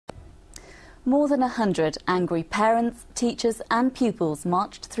More than 100 angry parents, teachers and pupils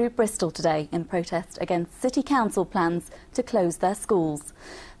marched through Bristol today in protest against City Council plans to close their schools.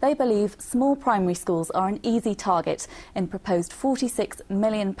 They believe small primary schools are an easy target in a proposed £46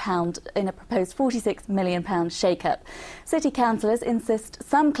 million shake-up. City councillors insist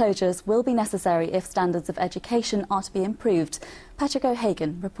some closures will be necessary if standards of education are to be improved. Patrick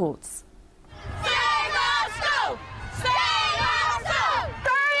O'Hagan reports.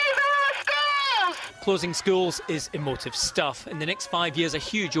 Closing schools is emotive stuff. In the next 5 years, a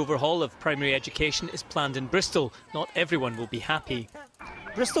huge overhaul of primary education is planned in Bristol. Not everyone will be happy.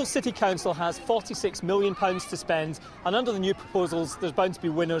 Bristol City Council has £46 million to spend, and under the new proposals there's bound to be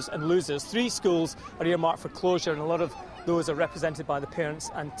winners and losers. 3 schools are earmarked for closure, and a lot of those are represented by the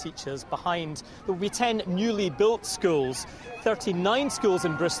parents and teachers behind. There will be 10 newly built schools, 39 schools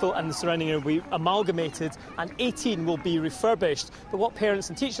in Bristol and the surrounding area will be amalgamated, and 18 will be refurbished. But what parents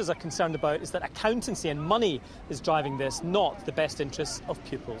and teachers are concerned about is that accountancy and money is driving this, not the best interests of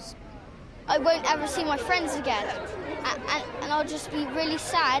pupils. I won't ever see my friends again, and I'll just be really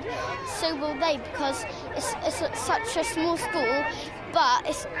sad. So will they, because it's such a small school, but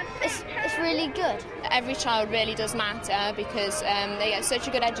it's really good. Every child really does matter because they get such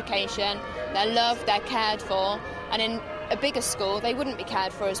a good education, they're loved, they're cared for, and in a bigger school they wouldn't be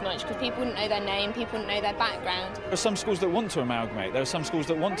cared for as much because people wouldn't know their name, people wouldn't know their background. There are some schools that want to amalgamate, there are some schools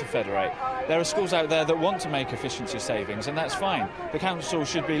that want to federate, there are schools out there that want to make efficiency savings, and that's fine. The council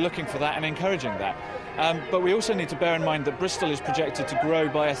should be looking for that and encouraging that. But we also need to bear in mind that Bristol is projected to grow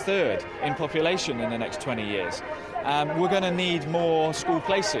by 1/3 in population in the next 20 years. We're going to need more school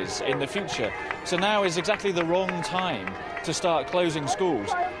places in the future. So now is exactly the wrong time to start closing schools.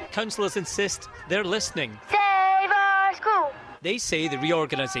 Councillors insist they're listening. Save our school! They say the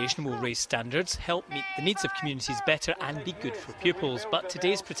reorganisation will raise standards, help meet the needs of communities better and be good for pupils. But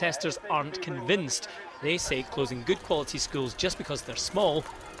today's protesters aren't convinced. They say closing good quality schools just because they're small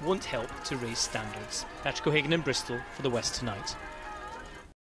won't help to raise standards. Patrick O'Hagan in Bristol for The West Tonight.